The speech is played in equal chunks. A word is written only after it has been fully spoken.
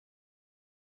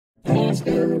There's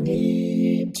no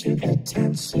need to get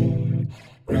tenser.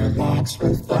 Relax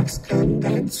with Flux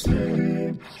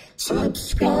Condenser.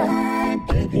 Subscribe,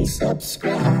 baby,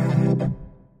 subscribe.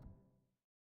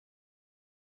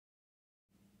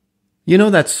 You know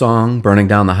that song, Burning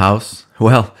Down the House?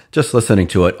 Well, just listening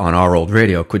to it on our old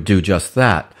radio could do just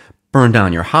that, burn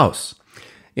down your house.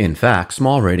 In fact,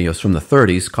 small radios from the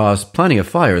 30s caused plenty of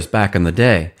fires back in the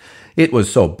day. It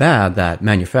was so bad that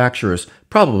manufacturers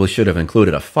probably should have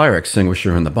included a fire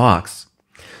extinguisher in the box.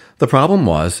 The problem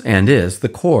was, and is, the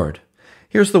cord.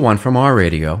 Here's the one from our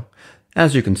radio.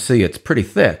 As you can see, it's pretty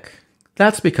thick.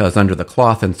 That's because under the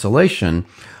cloth insulation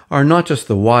are not just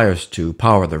the wires to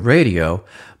power the radio,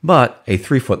 but a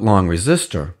 3-foot-long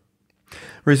resistor.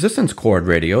 Resistance cord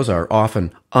radios are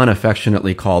often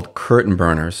unaffectionately called curtain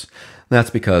burners. That's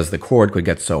because the cord could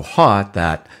get so hot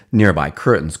that nearby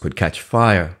curtains could catch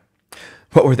fire.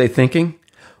 What were they thinking?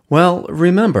 Well,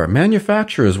 remember,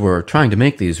 manufacturers were trying to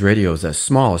make these radios as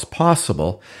small as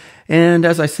possible, and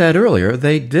as I said earlier,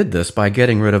 they did this by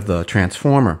getting rid of the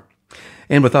transformer.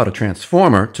 And without a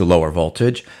transformer to lower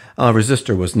voltage, a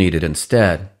resistor was needed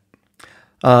instead.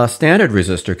 A standard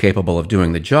resistor capable of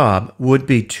doing the job would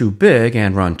be too big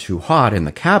and run too hot in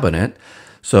the cabinet,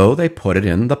 so they put it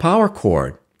in the power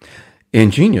cord.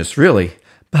 Ingenious, really,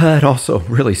 but also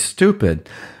really stupid.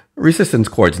 Resistance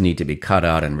cords need to be cut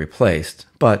out and replaced,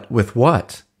 but with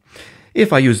what?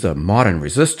 If I used a modern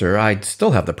resistor, I'd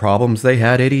still have the problems they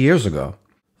had 80 years ago.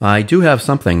 I do have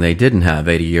something they didn't have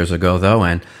 80 years ago, though,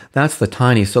 and that's the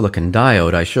tiny silicon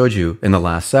diode I showed you in the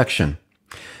last section.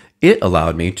 It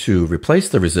allowed me to replace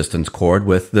the resistance cord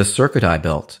with this circuit I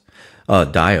built. A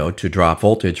diode to drop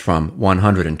voltage from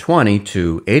 120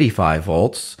 to 85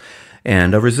 volts,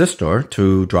 and a resistor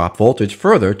to drop voltage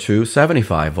further to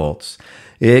 75 volts,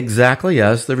 exactly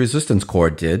as the resistance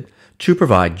cord did, to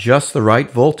provide just the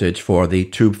right voltage for the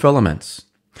tube filaments.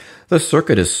 The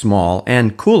circuit is small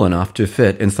and cool enough to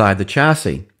fit inside the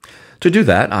chassis. To do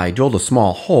that, I drilled a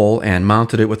small hole and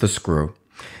mounted it with a screw.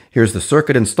 Here's the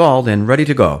circuit installed and ready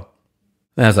to go.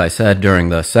 As I said during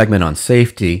the segment on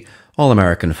safety, all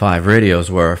American 5 radios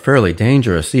were fairly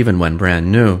dangerous even when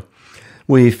brand new.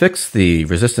 We fixed the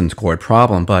resistance cord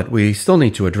problem, but we still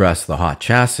need to address the hot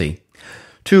chassis.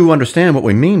 To understand what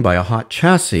we mean by a hot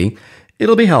chassis,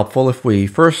 it'll be helpful if we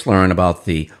first learn about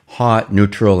the hot,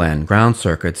 neutral, and ground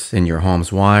circuits in your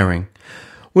home's wiring.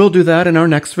 We'll do that in our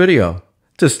next video.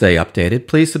 To stay updated,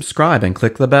 please subscribe and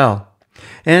click the bell.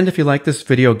 And if you like this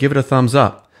video, give it a thumbs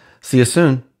up. See you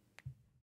soon.